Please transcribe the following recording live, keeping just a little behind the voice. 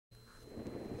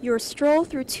Your stroll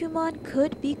through Tumon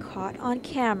could be caught on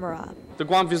camera. The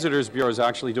Guam Visitors Bureau is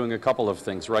actually doing a couple of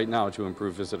things right now to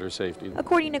improve visitor safety.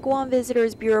 According to Guam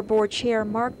Visitors Bureau Board Chair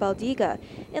Mark Baldiga,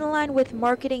 in line with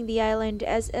marketing the island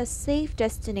as a safe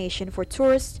destination for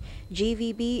tourists,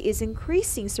 GVB is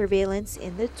increasing surveillance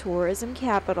in the tourism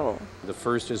capital. The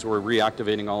first is we're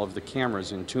reactivating all of the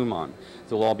cameras in Tumon.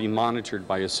 They'll all be monitored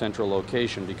by a central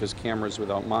location because cameras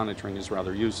without monitoring is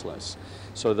rather useless.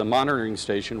 So the monitoring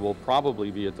station will probably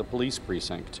be at the police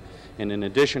precinct. And in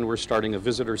addition, we're starting a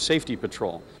visitor safety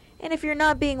patrol. And if you're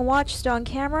not being watched on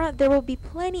camera, there will be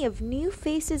plenty of new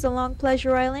faces along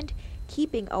Pleasure Island,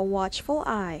 keeping a watchful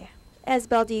eye. As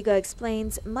Baldiga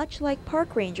explains, much like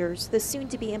park rangers, the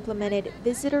soon-to-be implemented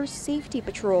Visitor Safety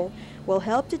Patrol will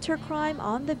help deter crime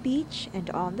on the beach and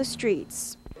on the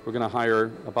streets. We're going to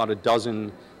hire about a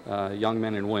dozen young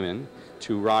men and women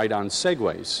to ride on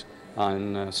segways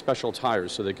on special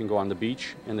tires so they can go on the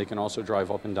beach and they can also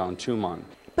drive up and down Tumon.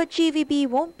 But GVB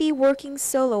won't be working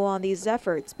solo on these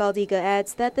efforts. Baldiga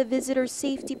adds that the Visitor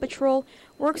Safety Patrol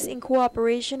works in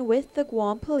cooperation with the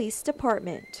Guam Police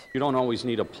Department. You don't always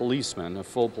need a policeman, a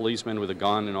full policeman with a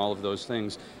gun and all of those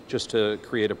things, just to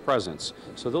create a presence.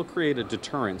 So they'll create a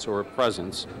deterrence or a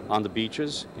presence on the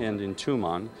beaches and in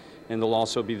Tumon, and they'll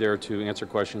also be there to answer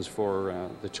questions for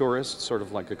the tourists, sort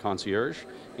of like a concierge.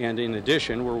 And in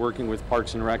addition, we're working with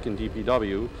Parks and Rec and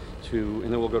DPW and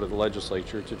then we'll go to the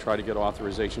legislature to try to get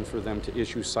authorization for them to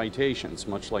issue citations,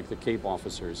 much like the Cape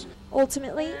officers.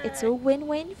 Ultimately, it's a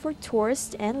win-win for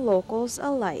tourists and locals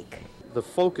alike. The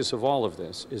focus of all of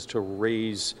this is to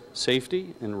raise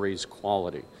safety and raise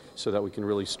quality so that we can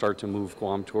really start to move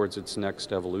Guam towards its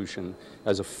next evolution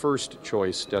as a first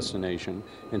choice destination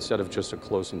instead of just a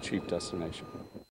close and cheap destination.